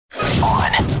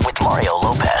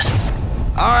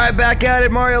All right, back at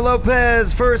it. Mario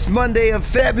Lopez, first Monday of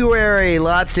February.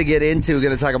 Lots to get into. We're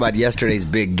going to talk about yesterday's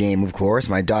big game, of course.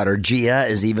 My daughter Gia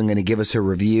is even going to give us a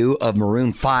review of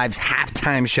Maroon 5's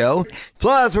halftime show.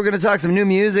 Plus, we're going to talk some new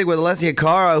music with Alessia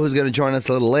Cara, who's going to join us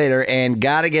a little later. And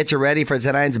got to get you ready for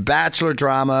tonight's Bachelor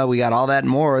drama. We got all that and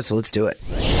more, so let's do it.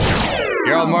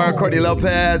 Your old Mario Courtney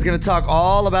Lopez going to talk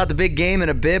all about the big game in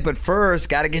a bit, but first,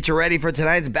 got to get you ready for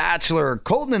tonight's Bachelor.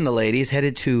 Colton and the ladies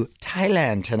headed to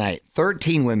Thailand tonight.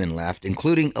 13 women left,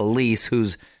 including Elise,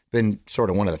 who's been sort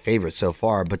of one of the favorites so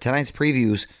far, but tonight's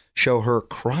previews show her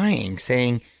crying,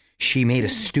 saying she made a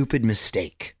stupid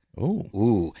mistake.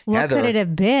 Ooh. What Heather, could it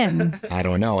have been? I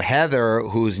don't know. Heather,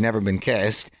 who's never been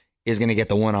kissed, is going to get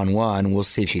the one-on-one. We'll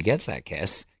see if she gets that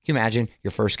kiss. Can you imagine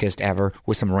your first kiss ever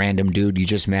with some random dude you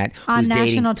just met On who's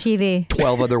national dating TV.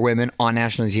 12 other women on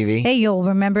national TV? Hey, you'll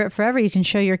remember it forever. You can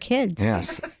show your kids.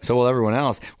 Yes. So will everyone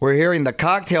else. We're hearing the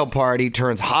cocktail party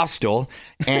turns hostile,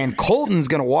 and Colton's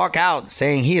going to walk out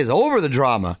saying he is over the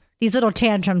drama. These little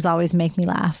tantrums always make me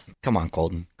laugh. Come on,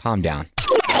 Colton. Calm down.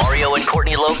 Mario and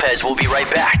Courtney Lopez will be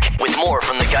right back with more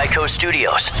from the Geico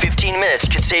Studios. 15 minutes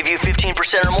could save you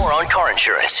 15% or more on car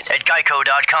insurance at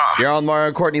geico.com. You're on Mario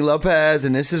and Courtney Lopez,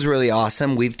 and this is really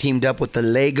awesome. We've teamed up with the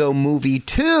Lego Movie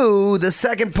 2, the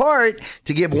second part,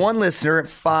 to give one listener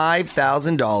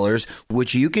 $5,000,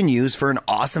 which you can use for an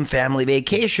awesome family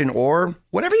vacation or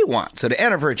whatever you want. So to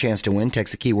enter for a chance to win,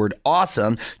 text the keyword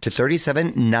awesome to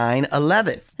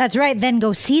 37911. That's right. Then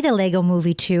go see the Lego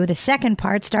Movie 2, the second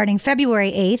part, starting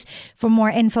February 8th. For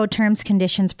more info, terms,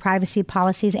 conditions, privacy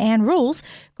policies, and rules,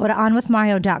 go to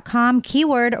onwithmario.com,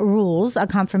 keyword rules. A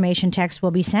confirmation text will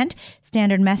be sent.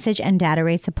 Standard message and data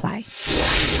rates apply.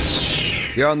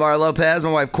 You're on Mario Lopez.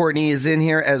 My wife Courtney is in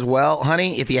here as well.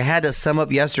 Honey, if you had to sum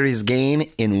up yesterday's game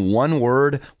in one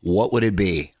word, what would it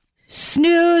be?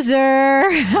 Snoozer.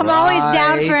 I'm always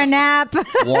down for a nap.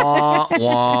 Wah,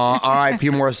 wah. All right, a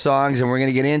few more songs, and we're going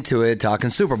to get into it.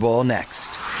 Talking Super Bowl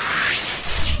next.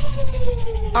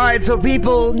 All right, so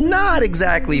people not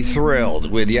exactly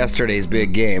thrilled with yesterday's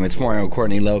big game. It's Mario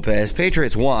Courtney Lopez.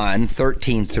 Patriots won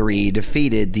 13-3,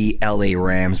 defeated the LA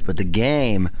Rams, but the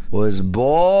game was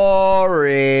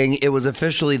boring. It was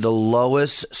officially the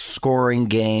lowest scoring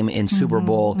game in Super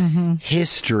Bowl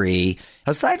history.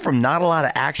 Aside from not a lot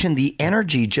of action, the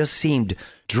energy just seemed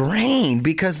drained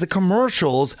because the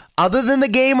commercials, other than the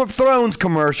Game of Thrones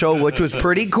commercial, which was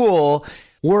pretty cool,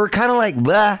 were kind of like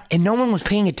blah, and no one was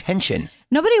paying attention.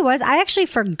 Nobody was. I actually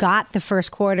forgot the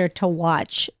first quarter to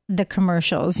watch the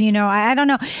commercials. You know, I don't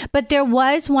know. But there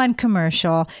was one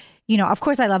commercial. You know, of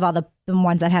course, I love all the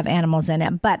ones that have animals in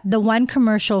it. But the one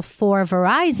commercial for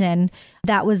Verizon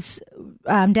that was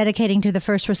dedicating to the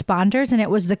first responders, and it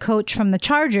was the coach from the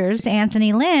Chargers,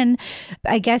 Anthony Lynn.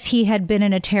 I guess he had been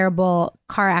in a terrible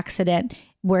car accident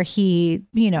where he,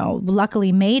 you know,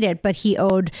 luckily made it, but he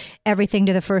owed everything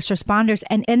to the first responders.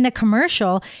 And in the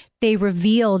commercial, they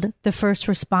revealed the first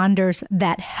responders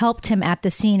that helped him at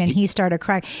the scene, and he started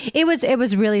crying. It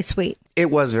was really sweet. It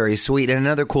was very sweet. And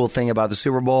another cool thing about the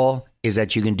Super Bowl is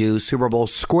that you can do Super Bowl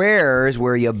squares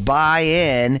where you buy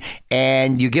in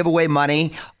and you give away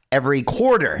money every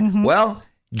quarter. Well,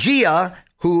 Gia,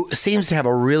 who seems to have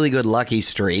a really good lucky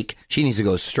streak. She needs to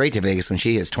go straight to Vegas when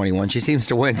she hits 21. She seems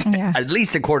to win at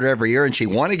least a quarter every year, and she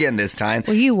won again this time.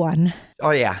 Well, you won. Oh,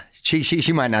 yeah.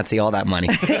 She might not see all that money.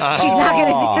 She's not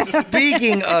going to.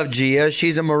 Speaking of Gia,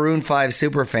 she's a Maroon 5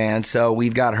 super fan, so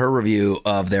we've got her review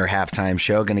of their halftime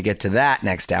show. Going to get to that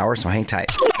next hour, so hang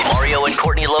tight. Mario and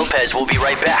Courtney Lopez will be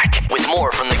right back with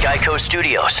more from the Geico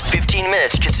Studios. 15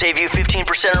 minutes could save you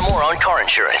 15% or more on car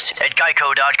insurance at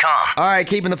geico.com. All right,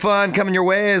 keeping the fun coming your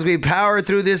way as we power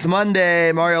through this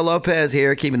Monday. Mario Lopez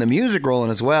here, keeping the music rolling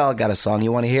as well. Got a song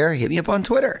you want to hear? Hit me up on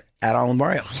Twitter,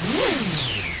 @OnWithMario.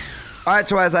 All right,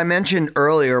 so as I mentioned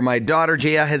earlier, my daughter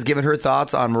Gia has given her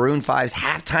thoughts on Maroon 5's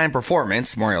halftime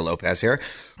performance. Mario Lopez here.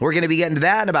 We're going to be getting to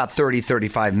that in about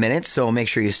 35 minutes, so make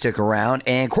sure you stick around.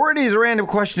 And Courtney's a random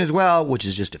question as well, which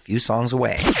is just a few songs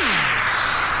away.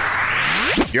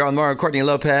 You're on Mario Courtney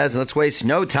Lopez, and let's waste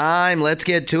no time. Let's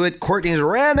get to it. Courtney's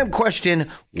random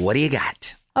question. What do you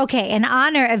got? Okay, in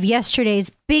honor of yesterday's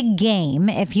big game,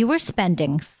 if you were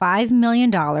spending $5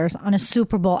 million on a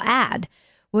Super Bowl ad,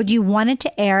 would you want it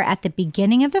to air at the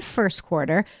beginning of the first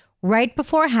quarter, right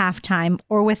before halftime,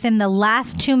 or within the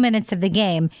last 2 minutes of the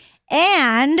game?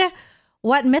 And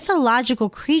what mythological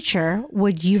creature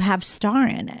would you have star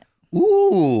in it?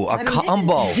 Ooh,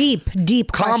 combo.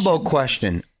 Deep combo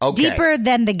question. Okay. Deeper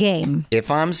than the game. If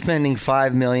I'm spending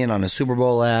 $5 million on a Super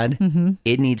Bowl ad,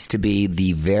 it needs to be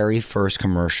the very first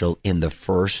commercial in the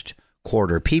first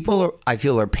quarter. People, I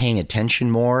feel, are paying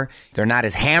attention more. They're not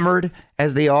as hammered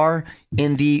as they are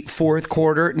in the fourth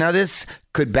quarter. Now, this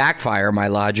could backfire, my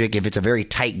logic. If it's a very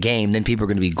tight game, then people are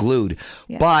going to be glued.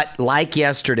 Yeah. But like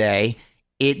yesterday,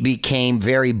 it became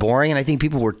very boring, and I think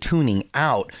people were tuning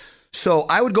out. So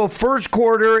I would go first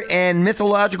quarter and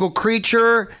mythological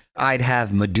creature. I'd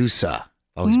have Medusa.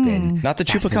 Always been not the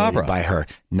chupacabra by her.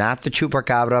 Not the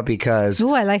chupacabra because...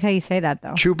 Ooh, I like how you say that,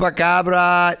 though.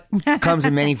 Chupacabra comes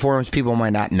in many forms people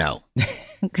might not know.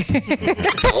 Okay.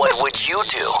 What would you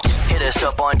do? Hit us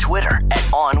up on Twitter at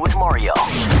OnWithMario.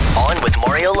 On with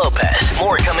Mario Lopez.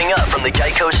 More coming up from the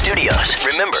Geico Studios.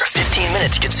 Remember, 15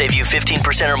 minutes could save you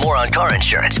 15% or more on car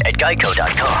insurance at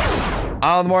Geico.com.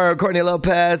 I'm Mario Courtney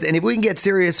Lopez, and if we can get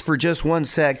serious for just one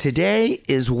sec, today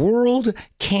is World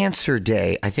Cancer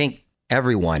Day. I think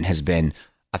everyone has been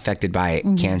affected by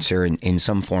cancer in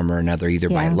some form or another, either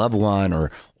by a loved one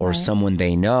or someone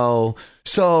they know.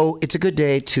 So it's a good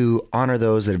day to honor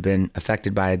those that have been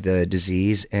affected by the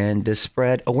disease and to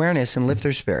spread awareness and lift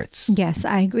their spirits. Yes,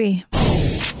 I agree.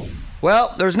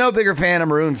 Well, there's no bigger fan of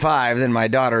Maroon 5 than my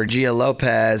daughter, Gia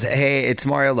Lopez. Hey, it's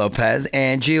Mario Lopez.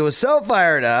 And Gia was so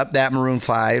fired up that Maroon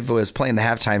 5 was playing the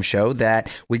halftime show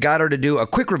that we got her to do a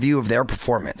quick review of their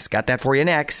performance. Got that for you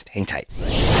next. Hang tight.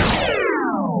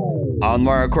 On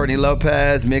Mario Courtney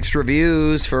Lopez, mixed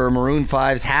reviews for Maroon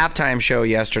 5's halftime show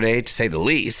yesterday, to say the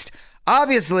least.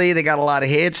 Obviously, they got a lot of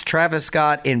hits. Travis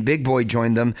Scott and Big Boy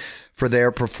joined them for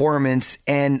their performance.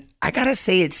 And I gotta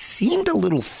say, it seemed a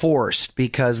little forced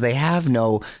because they have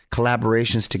no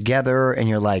collaborations together. And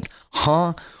you're like,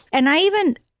 huh? And I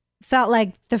even felt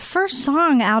like the first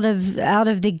song out of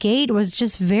the gate was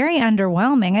just very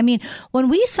underwhelming. I mean, when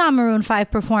we saw Maroon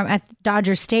 5 perform at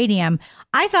Dodger Stadium,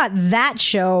 I thought that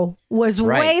show was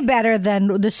way better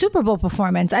than the Super Bowl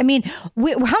performance. I mean,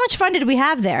 how much fun did we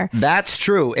have there? That's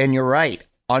true. And you're right.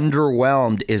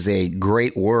 Underwhelmed is a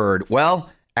great word. Well,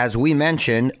 as we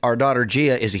mentioned, our daughter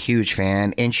Gia is a huge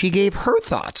fan, and she gave her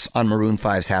thoughts on Maroon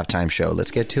 5's halftime show.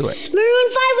 Let's get to it. Maroon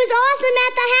 5 was awesome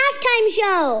at the halftime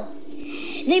show.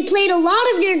 They played a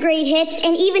lot of their great hits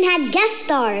and even had guest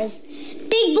stars.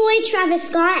 Big Boy, Travis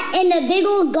Scott, and a big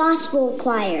old gospel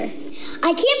choir.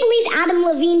 I can't believe Adam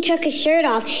Levine took his shirt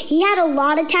off. He had a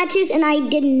lot of tattoos, and I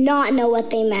did not know what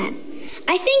they meant.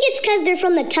 I think it's because they're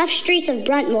from the tough streets of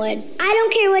Brentwood. I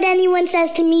don't care what anyone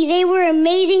says to me. They were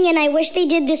amazing, and I wish they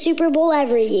did the Super Bowl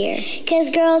every year. Because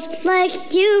girls like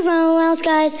you run wild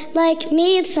guys like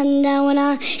me at sundown. When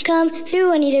I come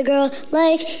through, I need a girl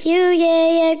like you,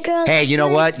 yeah, girls. Hey, you know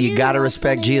what? You got to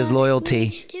respect Gia's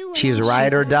loyalty. She's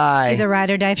ride or die. She's a ride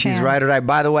or die fan. She's ride or die.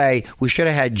 By the way, we should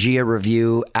have had Gia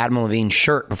review Adam Levine's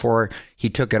shirt before he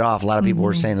took it off. A lot of people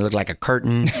were saying it looked like a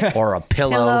curtain or a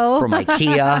pillow from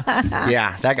IKEA.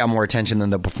 Yeah, that got more attention than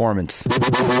the performance.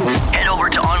 Head over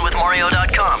to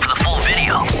OnWithMario.com for the full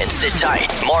video and sit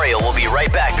tight. Mario will be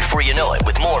right back before you know it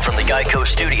with more from the Geico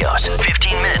Studios.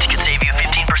 15 minutes could save you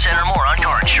 15% or more on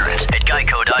car insurance at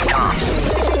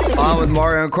Geico.com. On with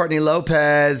Mario and Courtney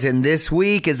Lopez, and this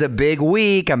week is a big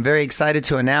week. I'm very excited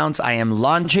to announce I am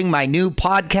launching my new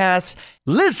podcast,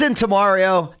 Listen to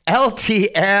Mario,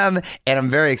 LTM, and I'm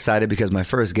very excited because my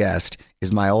first guest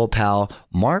is my old pal,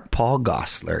 Mark Paul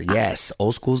Gosselaar. Yes,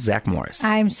 old school Zach Morris.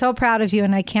 I'm so proud of you,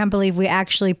 and I can't believe we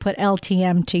actually put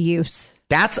LTM to use.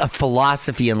 That's a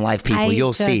philosophy in life, people.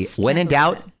 You'll see. When in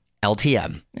doubt,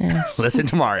 LTM. Yeah. Listen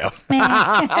to Mario.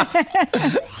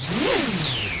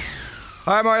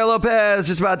 All right, Mario Lopez,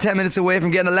 just about 10 minutes away from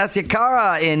getting Alessia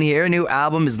Cara in here. New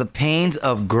album is The Pains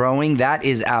of Growing. That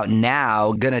is out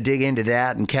now. Gonna dig into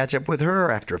that and catch up with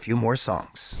her after a few more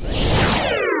songs.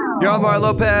 You're on Mario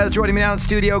Lopez. Joining me now in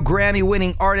studio,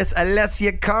 Grammy-winning artist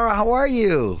Alessia Cara. How are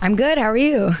you? I'm good. How are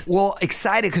you? Well,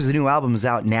 excited because the new album is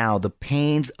out now, The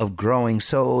Pains of Growing.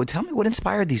 So tell me what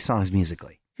inspired these songs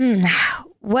musically.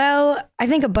 Well, I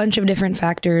think a bunch of different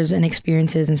factors and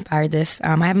experiences inspired this.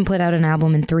 I haven't put out an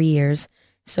album in 3 years.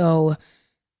 So,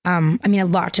 I mean, a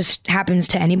lot just happens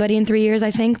to anybody in 3 years,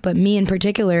 I think. But me in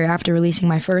particular, after releasing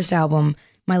my first album,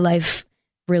 my life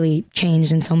really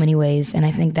changed in so many ways. And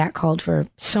I think that called for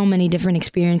so many different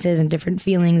experiences and different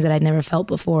feelings that I'd never felt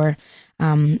before,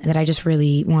 that I just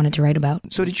really wanted to write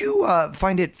about. So did you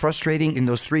find it frustrating in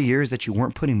those 3 years that you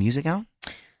weren't putting music out?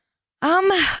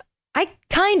 I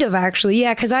kind of actually,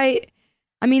 yeah, because I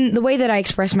mean, the way that I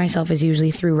express myself is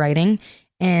usually through writing.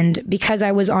 And because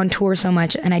I was on tour so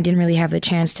much and I didn't really have the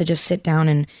chance to just sit down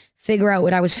and figure out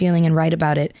what I was feeling and write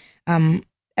about it,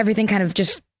 everything kind of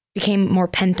just became more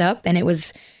pent up. And it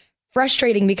was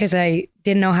frustrating because I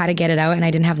didn't know how to get it out and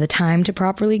I didn't have the time to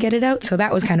properly get it out. So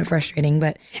that was kind of frustrating.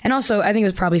 And also, I think it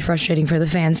was probably frustrating for the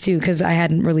fans too, because I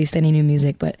hadn't released any new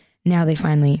music. But now they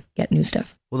finally get new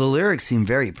stuff. Well, the lyrics seem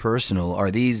very personal.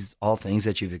 Are these all things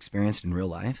that you've experienced in real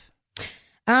life?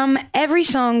 Every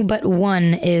song but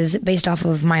one is based off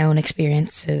of my own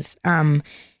experiences and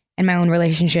my own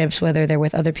relationships, whether they're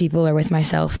with other people or with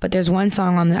myself. But there's one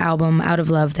song on the album, Out of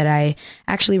Love, that I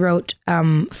actually wrote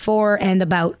for and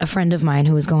about a friend of mine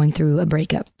who was going through a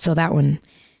breakup. So that one,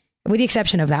 with the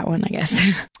exception of that one, I guess.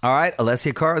 All right,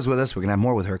 Alessia Cara is with us. We're going to have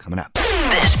more with her coming up.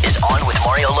 This is On with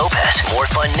Mario Lopez. More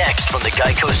fun next from the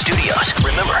Geico Studios.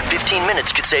 Remember, 15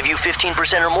 minutes could save you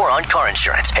 15% or more on car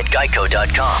insurance at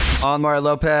geico.com. On Mario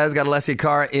Lopez, got Alessia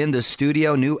Cara in the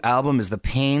studio. New album is The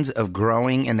Pains of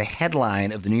Growing, and the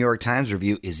headline of the New York Times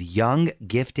review is Young,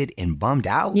 Gifted, and Bummed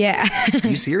Out. Yeah.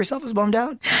 You see yourself as bummed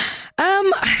out?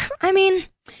 I mean,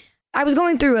 I was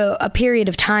going through a period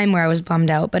of time where I was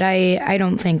bummed out, but I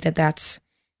don't think that that's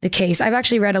the case. I've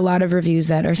actually read a lot of reviews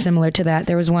that are similar to that.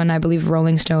 There was one, I believe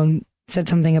Rolling Stone said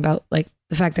something about like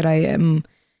the fact that I am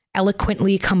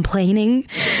eloquently complaining,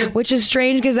 which is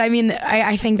strange because I mean,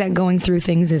 I think that going through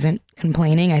things isn't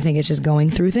complaining. I think it's just going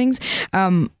through things.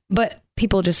 But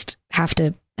people just have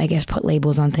to, I guess, put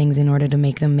labels on things in order to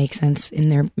make them make sense in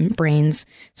their brains.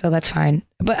 So that's fine.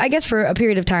 But I guess for a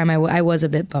period of time, I was a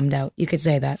bit bummed out. You could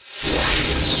say that.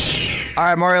 All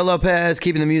right, Mario Lopez,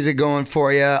 keeping the music going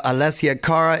for you. Alessia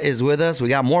Cara is with us. We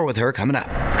got more with her coming up.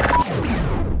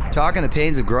 Talking the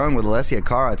pains of growing with Alessia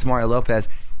Cara. It's Mario Lopez.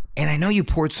 And I know you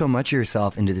poured so much of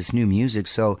yourself into this new music.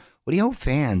 So what do you hope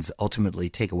fans ultimately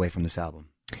take away from this album?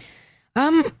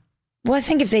 Well, I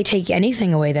think if they take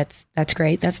anything away, that's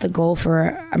great. That's the goal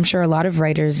for, I'm sure, a lot of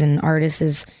writers and artists,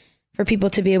 is for people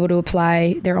to be able to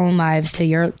apply their own lives to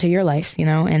your life, you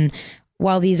know. And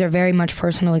while these are very much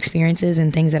personal experiences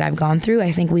and things that I've gone through,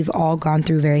 I think we've all gone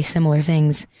through very similar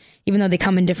things, even though they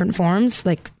come in different forms.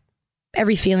 Like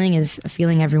every feeling is a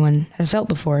feeling everyone has felt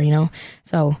before, you know.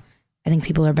 So I think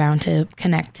people are bound to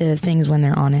connect to things when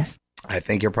they're honest. I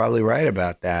think you're probably right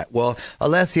about that. Well,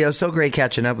 Alessia, so great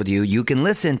catching up with you. You can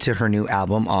listen to her new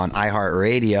album on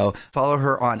iHeartRadio. Follow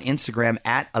her on Instagram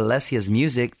at Alessia's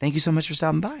Music. Thank you so much for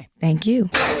stopping by. Thank you.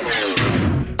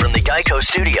 From the Geico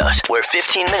Studios, where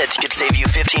 15 minutes could save you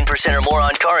 15% or more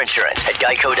on car insurance at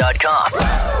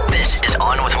geico.com. This is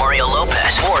On with Mario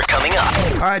Lopez. More coming up.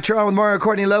 All right, you're on with Mario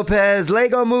Courtney Lopez.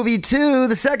 Lego Movie 2,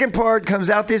 the second part, comes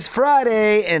out this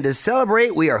Friday. And to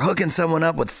celebrate, we are hooking someone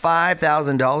up with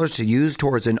 $5,000 to use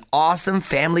towards an awesome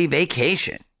family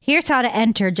vacation. Here's how to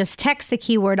enter. Just text the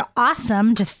keyword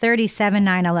awesome to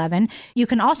 37911. You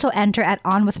can also enter at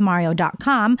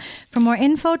onwithmario.com. For more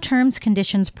info, terms,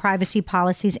 conditions, privacy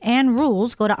policies, and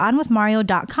rules, go to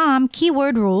onwithmario.com,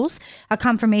 keyword rules. A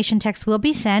confirmation text will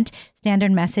be sent.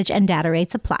 Standard message and data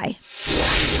rates apply.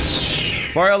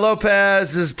 Mario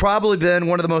Lopez has probably been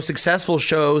one of the most successful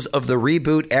shows of the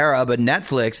reboot era, but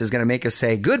Netflix is going to make us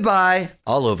say goodbye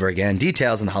all over again.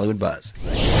 Details in the Hollywood Buzz.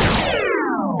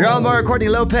 You're on Mario Courtney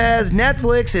Lopez.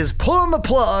 Netflix is pulling the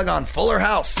plug on Fuller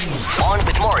House. On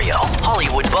with Mario,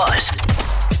 Hollywood Buzz.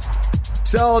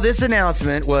 So this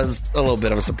announcement was a little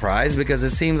bit of a surprise because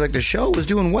it seems like the show was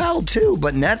doing well too,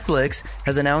 but Netflix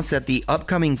has announced that the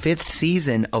upcoming 5th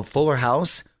season of Fuller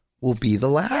House will be the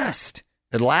last.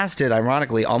 It lasted,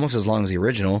 ironically, almost as long as the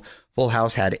original. Full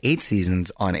House had 8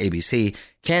 seasons on ABC.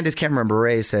 Candace Cameron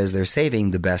Bure says they're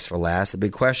saving the best for last. The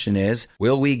big question is,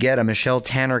 will we get a Michelle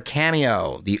Tanner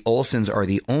cameo? The Olsens are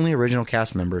the only original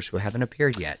cast members who haven't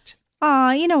appeared yet.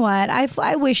 Oh, you know what?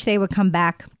 I wish they would come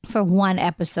back for one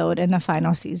episode in the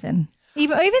final season.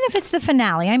 Even if it's the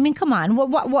finale. I mean, come on.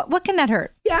 What can that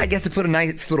hurt? Yeah, I guess to put a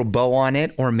nice little bow on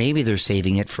it, or maybe they're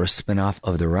saving it for a spinoff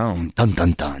of their own. Dun,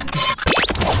 dun, dun.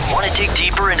 Want to dig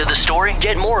deeper into the story?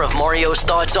 Get more of Mario's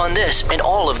thoughts on this and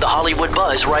all of the Hollywood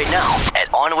Buzz right now at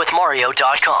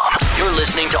onwithmario.com. You're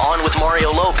listening to On with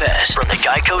Mario Lopez from the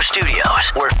Geico Studios,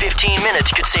 where 15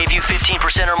 minutes could save you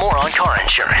 15% or more on car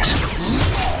insurance.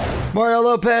 Mario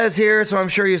Lopez here, so I'm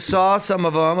sure you saw some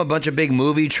of them. A bunch of big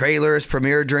movie trailers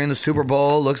premiered during the Super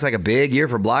Bowl. Looks like a big year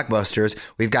for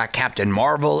blockbusters. We've got Captain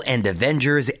Marvel and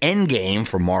Avengers Endgame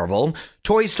for Marvel.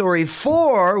 Toy Story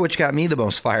 4, which got me the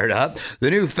most fired up.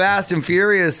 The new Fast and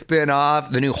Furious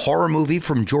spinoff. The new horror movie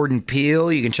from Jordan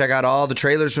Peele. You can check out all the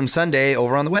trailers from Sunday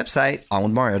over on the website,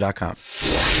 onwithmario.com.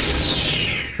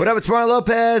 What up, it's Mario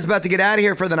Lopez, about to get out of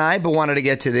here for the night, but wanted to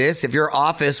get to this. If your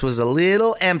office was a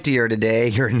little emptier today,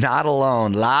 you're not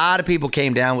alone. A lot of people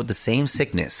came down with the same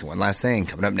sickness. One last thing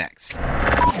coming up next.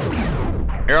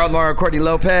 You're on Mario Courtney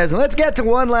Lopez, and let's get to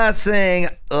one last thing.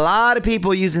 A lot of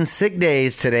people using sick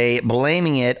days today,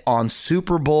 blaming it on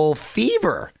Super Bowl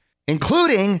fever,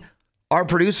 including our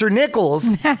producer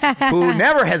Nichols, who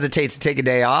never hesitates to take a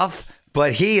day off.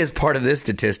 But he is part of this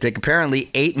statistic. Apparently,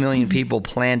 8 million people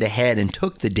planned ahead and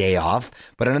took the day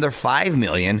off, but another 5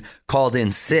 million called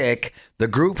in sick. The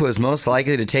group who is most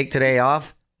likely to take today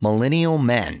off, millennial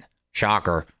men.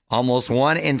 Shocker. Almost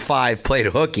 1 in 5 played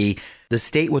hooky. The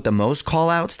state with the most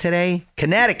call-outs today,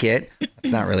 Connecticut.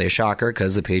 That's not really a shocker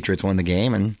because the Patriots won the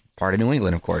game and part of New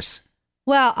England, of course.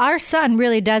 Well, our son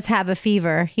really does have a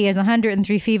fever. He has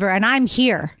 103 fever, and I'm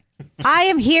here. I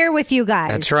am here with you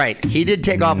guys. That's right. He did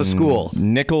take off of school.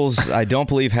 Nichols, I don't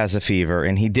believe, has a fever,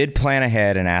 and he did plan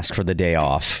ahead and ask for the day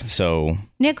off. So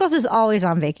Nichols is always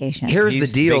on vacation. Here's the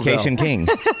deal, vacation though. king.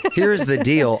 Here's the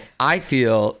deal. I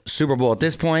feel Super Bowl at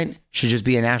this point should just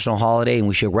be a national holiday, and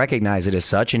we should recognize it as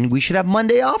such, and we should have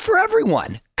Monday off for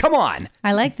everyone. Come on.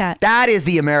 I like that. That is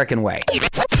the American way.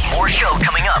 More show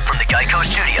coming up from the Geico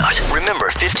Studios. Remember,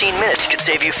 15 minutes could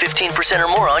save you 15% or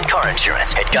more on car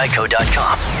insurance at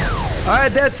geico.com. All right,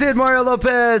 that's it. Mario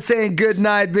Lopez saying good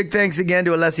night. Big thanks again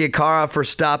to Alessia Cara for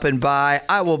stopping by.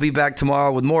 I will be back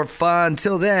tomorrow with more fun.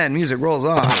 Till then, music rolls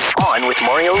on. On with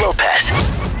Mario Lopez.